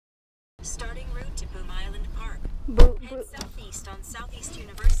Starting route to Boom Island Park. Head southeast on Southeast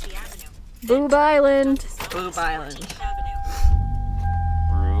University Avenue. Boob Island. Boob Island.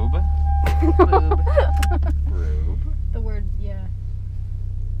 Rube. Boob. Rube. The word, yeah.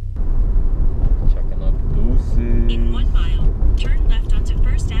 Checking up Lucy. In 1 mile, turn left onto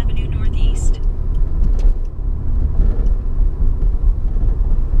First Avenue Northeast.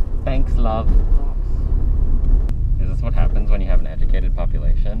 Thanks, love. Is this what happens when you have an educated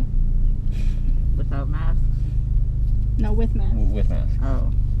population? Without masks? No, with masks. With masks.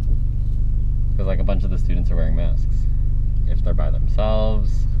 Oh. Because like a bunch of the students are wearing masks. If they're by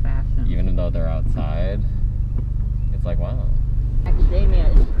themselves, Fashion. even though they're outside, it's like, wow. Academia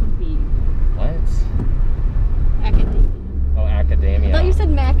is creepy. What? Academia. Oh, academia. I thought you said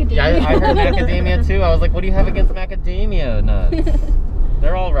macadamia. Yeah, I heard macadamia too. I was like, what do you have against macadamia nuts?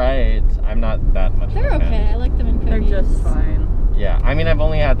 They're all right. I'm not that much. They're okay. fan. I like them in cookies. They're just fine. Yeah, I mean, I've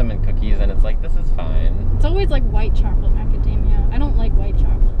only had them in cookies, and it's like, this is fine. It's always like white chocolate macadamia. I don't like white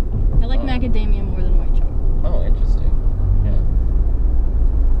chocolate. I like macadamia more than white chocolate. Oh, interesting.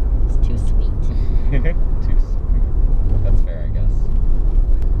 It's too sweet. Yeah. Too sweet. That's fair, I guess.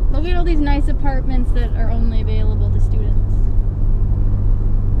 Look at all these nice apartments that are only available to students.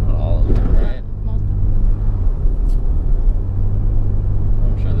 Not all of them, right? Most of them.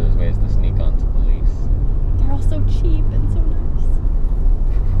 I'm sure there's ways to sneak onto the lease. They're all so cheap and so nice.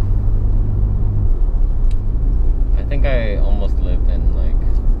 I think I almost lived in, like,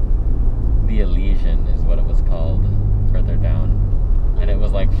 the Elysian is what it was called, further down. And it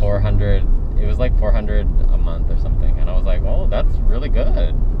was like 400, it was like 400 a month or something. And I was like, well, that's really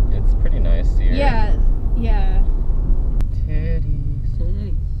good. It's pretty nice here. Yeah, yeah. Titties.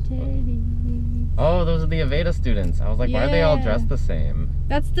 Titties. Oh, those are the Aveda students. I was like, why are they all Yeah. dressed the same?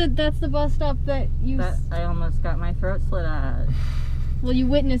 That's the bus stop that you. That I almost got my throat slit at. Well, you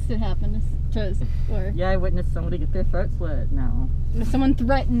witnessed it happen to or Yeah, I witnessed somebody get their throat slit. No. someone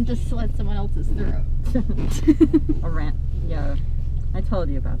threatened to slit someone else's throat. A rant. Yeah. I told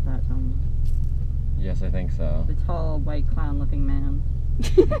you about that, Yes, I think so. the tall, white clown-looking man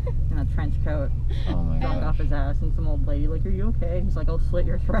in a trench coat Oh my dropped gosh. off his ass, and some old lady like, "Are you okay?" He's like, "I'll slit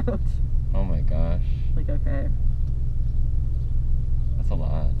your throat." Oh my gosh. Like, okay. That's a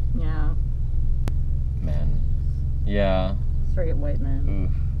lot. Yeah. Man. Yeah. Straight white man.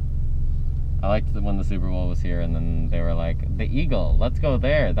 Oof. I liked when the Super Bowl was here and then they were like, the Eagle, let's go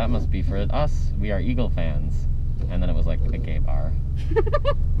there. That must be for us. We are Eagle fans. And then it was like a gay bar.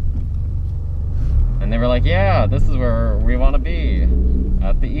 And they were like, yeah, this is where we want to be.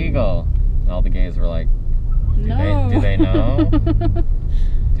 At the Eagle. And all the gays were like, do they know?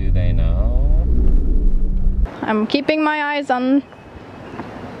 Do they know? I'm keeping my eyes on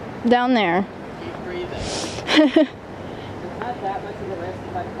down there. Keep breathing. It's not that much of a risk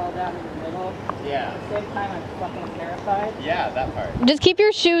if I fall down in the middle. Yeah. At the same time, I'm fucking terrified. Yeah, that part. Just keep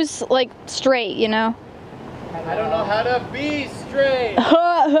your shoes like straight, you know. I don't know how to be straight.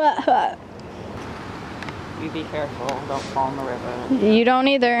 You be careful. Don't fall in the river. You don't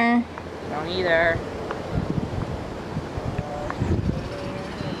either. Don't either.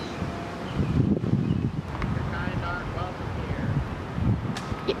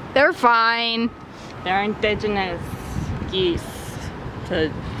 They're fine. They're indigenous geese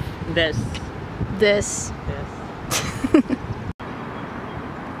to this. This.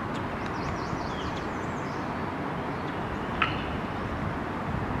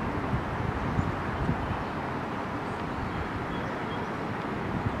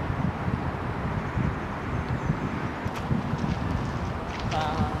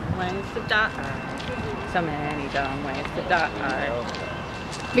 Ways to die. So many dumb ways to die.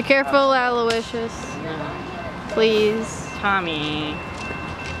 Be careful, Aloysius. Please. Tommy.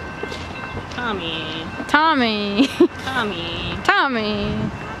 Tommy. Tommy. Tommy. Tommy.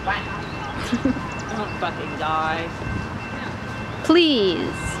 Don't fucking die.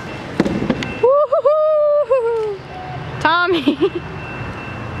 Please. Woo-hoo-hoo. Tommy.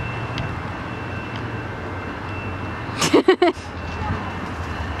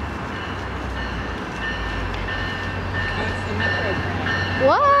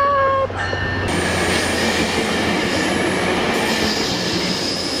 What?